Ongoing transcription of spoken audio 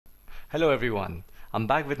Hello everyone, I'm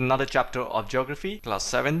back with another chapter of Geography, Class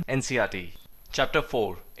 7 NCERT. Chapter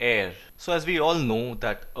 4 Air. So as we all know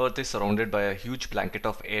that Earth is surrounded by a huge blanket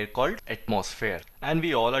of air called atmosphere, and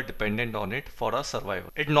we all are dependent on it for our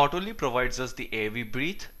survival. It not only provides us the air we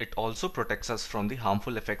breathe, it also protects us from the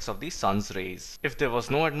harmful effects of the sun's rays. If there was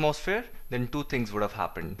no atmosphere, then two things would have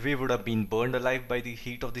happened. We would have been burned alive by the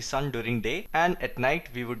heat of the sun during day, and at night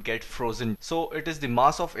we would get frozen. So it is the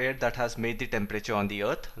mass of air that has made the temperature on the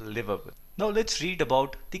Earth livable. Now let's read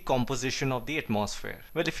about the composition of the atmosphere.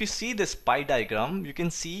 Well, if you see this pie diagram, you can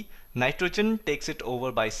see nitrogen takes it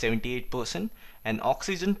over by 78% and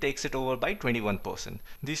oxygen takes it over by 21%.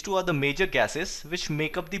 These two are the major gases which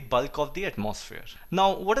make up the bulk of the atmosphere.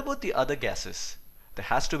 Now, what about the other gases? There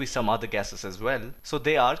has to be some other gases as well. So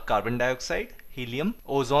they are carbon dioxide, helium,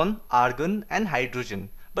 ozone, argon and hydrogen,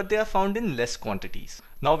 but they are found in less quantities.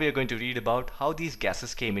 Now we are going to read about how these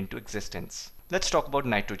gases came into existence. Let's talk about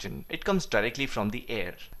nitrogen. It comes directly from the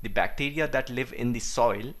air. The bacteria that live in the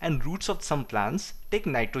soil and roots of some plants take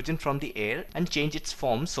nitrogen from the air and change its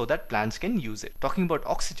form so that plants can use it. Talking about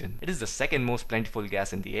oxygen, it is the second most plentiful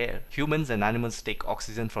gas in the air. Humans and animals take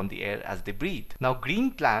oxygen from the air as they breathe. Now,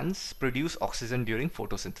 green plants produce oxygen during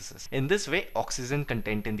photosynthesis. In this way, oxygen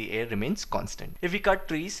content in the air remains constant. If we cut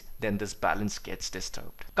trees, then this balance gets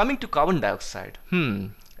disturbed. Coming to carbon dioxide,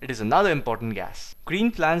 it is another important gas. Green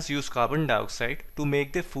plants use carbon dioxide to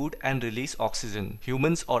make their food and release oxygen.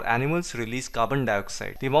 Humans or animals release carbon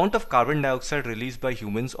dioxide. The amount of carbon dioxide released by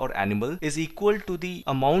humans or animal is equal to the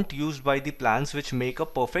amount used by the plants, which make a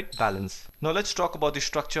perfect balance. Now let's talk about the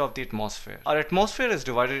structure of the atmosphere. Our atmosphere is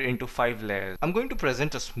divided into 5 layers. I'm going to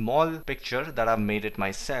present a small picture that I've made it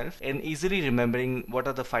myself in easily remembering what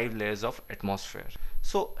are the 5 layers of atmosphere.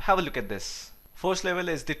 So have a look at this. First level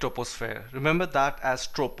is the troposphere. Remember that as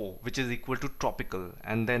tropo, which is equal to tropical,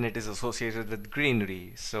 and then it is associated with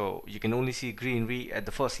greenery. So you can only see greenery at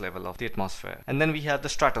the first level of the atmosphere. And then we have the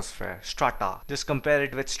stratosphere, strata. Just compare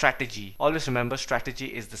it with strategy. Always remember strategy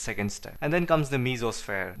is the second step. And then comes the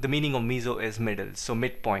mesosphere. The meaning of meso is middle, so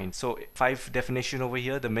midpoint. So 5 definition over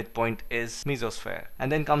here, the midpoint is mesosphere.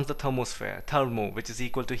 And then comes the thermosphere, thermo, which is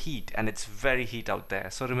equal to heat, and it's very heat out there.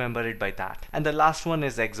 So remember it by that. And the last one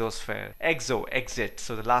is exosphere. Exo, exit,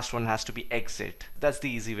 so the last one has to be exit. That's the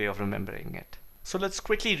easy way of remembering it. So let's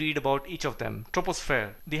quickly read about each of them.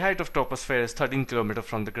 Troposphere. The height of troposphere is 13 km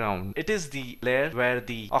from the ground. It is the layer where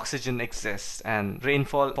the oxygen exists and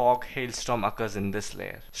rainfall, fog, hailstorm occurs in this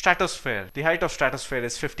layer. Stratosphere. The height of stratosphere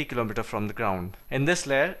is 50 km from the ground. In this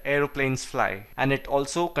layer, aeroplanes fly, and it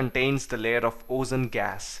also contains the layer of ozone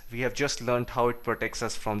gas. We have just learned how it protects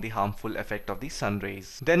us from the harmful effect of the sun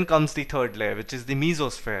rays. Then comes the third layer, which is the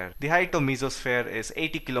mesosphere. The height of mesosphere is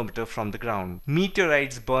 80 km from the ground.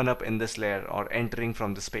 Meteorites burn up in this layer or entering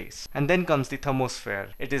from the space. And then comes the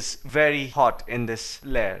thermosphere. It is very hot in this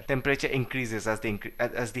layer. Temperature increases as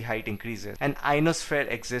the height increases. An ionosphere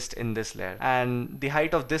exists in this layer, and the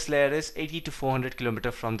height of this layer is 80 to 400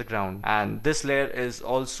 km from the ground. And this layer is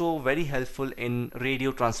also very helpful in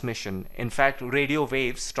radio transmission. In fact, radio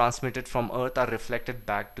waves transmitted from Earth are reflected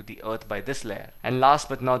back to the Earth by this layer. And last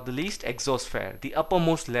but not the least, exosphere, the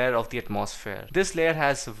uppermost layer of the atmosphere. This layer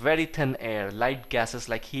has very thin air. Light gases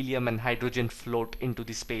like helium and hydrogen float into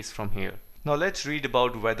the space from here. Now let's read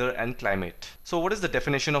about weather and climate. So what is the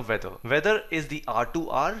definition of weather? Weather is the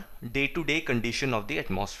R2R, day-to-day condition of the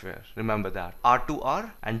atmosphere. Remember that.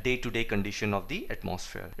 R2R and day-to-day condition of the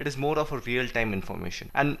atmosphere. It is more of a real-time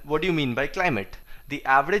information. And what do you mean by climate? The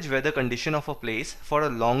average weather condition of a place for a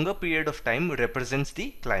longer period of time represents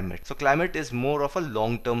the climate. So climate is more of a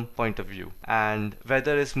long-term point of view, and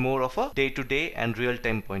weather is more of a day-to-day and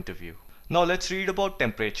real-time point of view. Now let's read about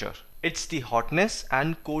temperature. It's the hotness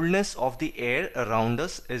and coolness of the air around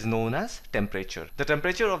us is known as temperature. The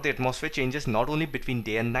temperature of the atmosphere changes not only between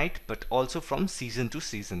day and night, but also from season to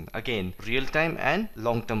season. Again, real time and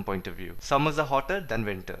long term point of view. Summers are hotter than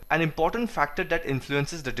winter. An important factor that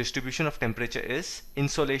influences the distribution of temperature is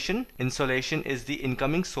insolation. Insolation is the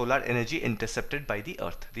incoming solar energy intercepted by the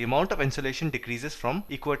Earth. The amount of insolation decreases from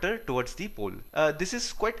equator towards the pole. This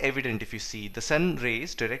is quite evident if you see. The sun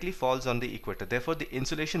rays directly falls on the equator. Therefore, the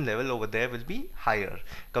insolation level over there will be higher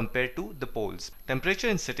compared to the poles. Temperature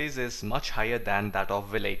in cities is much higher than that of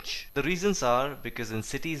village. The reasons are because in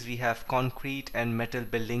cities we have concrete and metal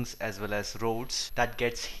buildings as well as roads that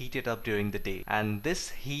gets heated up during the day, and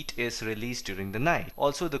this heat is released during the night.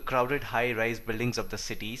 Also, the crowded high-rise buildings of the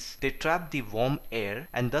cities, they trap the warm air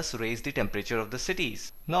and thus raise the temperature of the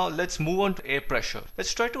cities. Now let's move on to air pressure.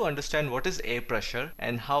 Let's try to understand what is air pressure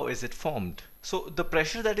and how is it formed. So the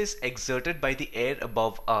pressure that is exerted by the air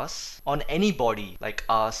above us on any body like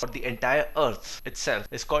us or the entire earth itself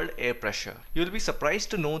is called air pressure. You'll be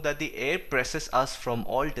surprised to know that the air presses us from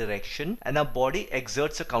all direction and our body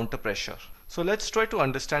exerts a counter pressure. So let's try to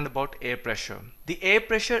understand about air pressure. The air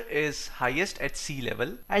pressure is highest at sea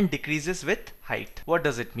level and decreases with height. What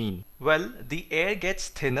does it mean? Well, the air gets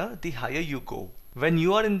thinner the higher you go. When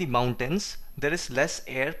you are in the mountains, there is less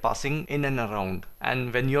air passing in and around,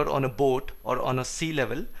 and when you're on a boat or on a sea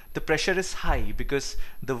level, the pressure is high because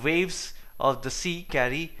the waves of the sea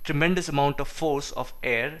carry tremendous amount of force of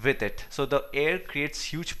air with it. So the air creates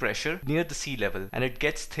huge pressure near the sea level and it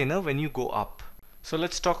gets thinner when you go up. So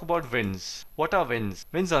let's talk about winds. What are winds?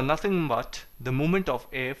 Winds are nothing but the movement of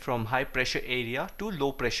air from high pressure area to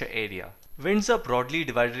low pressure area. Winds are broadly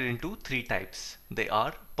divided into three types. They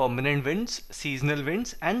are permanent winds, seasonal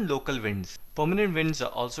winds and local winds. Permanent winds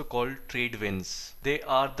are also called trade winds. They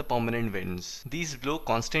are the permanent winds. These blow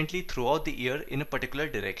constantly throughout the year in a particular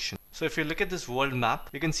direction. So if you look at this world map,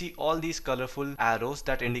 you can see all these colorful arrows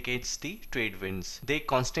that indicates the trade winds. They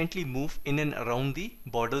constantly move in and around the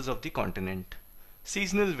borders of the continent.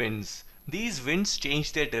 Seasonal winds. These winds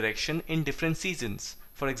change their direction in different seasons.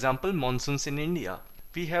 For example, monsoons in India.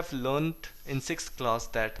 We have learned in 6th class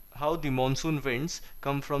that how the monsoon winds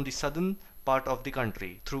come from the southern part of the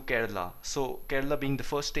country through Kerala. So Kerala being the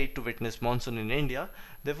first state to witness monsoon in India,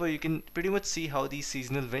 therefore you can pretty much see how these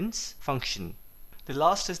seasonal winds function. The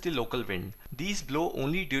last is the local wind. These blow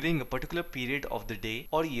only during a particular period of the day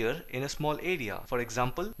or year in a small area. For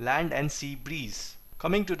example, land and sea breeze.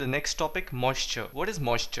 Coming to the next topic, moisture. What is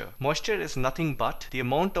moisture? Moisture is nothing but the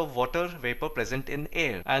amount of water vapor present in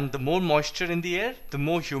air. And the more moisture in the air, the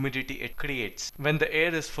more humidity it creates. When the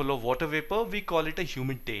air is full of water vapor, we call it a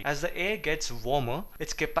humid day. As the air gets warmer,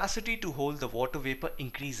 its capacity to hold the water vapor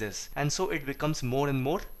increases. And so it becomes more and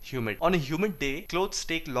more humid. On a humid day, clothes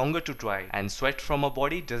take longer to dry and sweat from our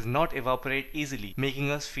body does not evaporate easily, making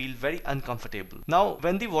us feel very uncomfortable. Now,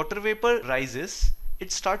 when the water vapor rises,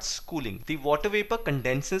 it starts cooling. The water vapor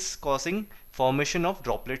condenses, causing formation of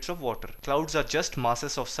droplets of water. Clouds are just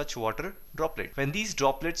masses of such water droplets. When these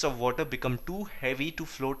droplets of water become too heavy to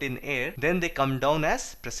float in air, then they come down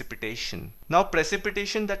as precipitation. Now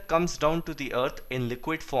precipitation that comes down to the earth in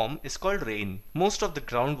liquid form is called rain. Most of the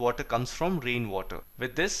groundwater comes from rainwater.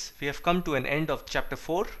 With this, we have come to an end of chapter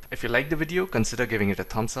 4. If you like the video, consider giving it a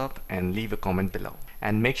thumbs up and leave a comment below.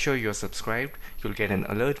 And make sure you're subscribed. You'll get an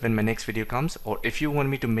alert when my next video comes, or if you want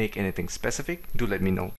me to make anything specific, do let me know.